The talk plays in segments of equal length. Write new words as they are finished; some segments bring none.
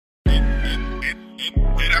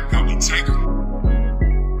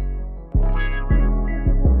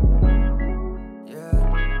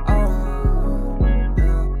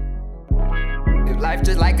Life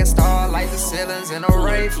just like a star, like the ceilings in a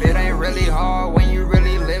rave. It ain't really hard when you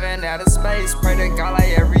really living out of space. Pray to God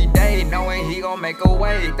like every day, knowing he gon' make a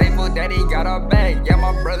way. Thankful that he got our back, yeah,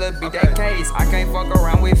 my brother beat that case. I can't fuck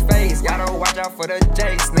around with face, gotta watch out for the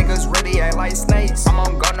jakes. Niggas really act like snakes, I'm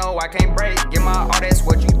on go, no, I can't break. Get my all, that's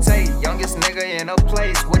what you take. Youngest nigga in a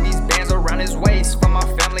place, with these bands around his waist. For my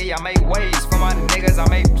family, I make ways, for my niggas, I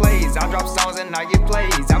make plays. I drop songs and I get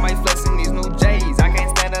plays, I might flex in these new J's. I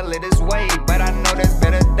can't stand to let this wave, but I know there's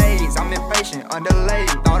better days. I'm impatient,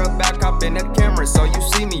 undelayed. Thought about copping the camera, so you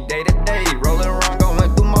see me day to day. Rolling around,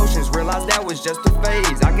 going through motions, realized that was just a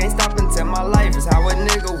phase. I can't stop and tell my life is how a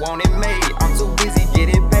nigga want it made. I'm too busy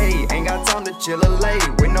getting paid, ain't got time to chill or lay.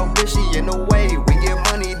 With no bitch, she in the way, we get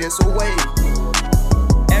money this away.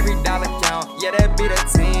 Every dollar count, yeah, that be the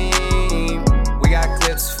team. We got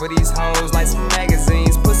clips for these hoes like some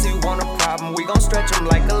magazines. Pussy want a problem, we gon' stretch them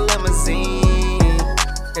like a limousine.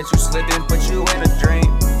 Catch you slipping, put you in a dream.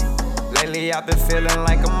 Lately I've been feeling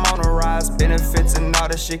like I'm on a rise. Benefits and all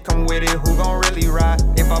the shit come with it, who gon' really ride?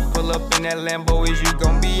 If I pull up in that Lambo, is you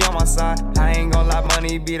gon' be on my side? I ain't gon' lie,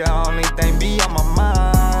 money be the only thing be on my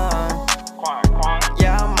mind.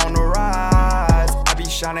 Yeah, I'm on the rise, I be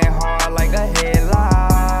shining hard like a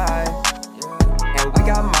headlight. And we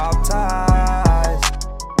got mob ties.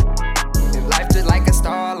 Life just like a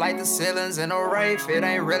star, like the ceilings in a rave. It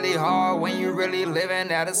ain't really hard when you really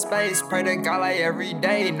living out of space. Pray to God like every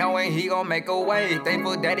day, knowing he gon' make a way.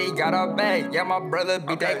 Thankful that he got our back, yeah, my brother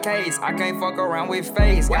beat that case. I can't fuck around with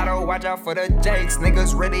face, gotta watch out for the jakes.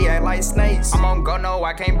 Niggas really act like snakes, I'm on go, no,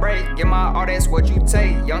 I can't break. Get my all, that's what you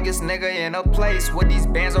take. Youngest nigga in a place, with these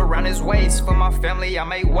bands around his waist. For my family, I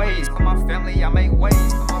make ways, for my family, I make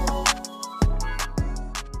ways.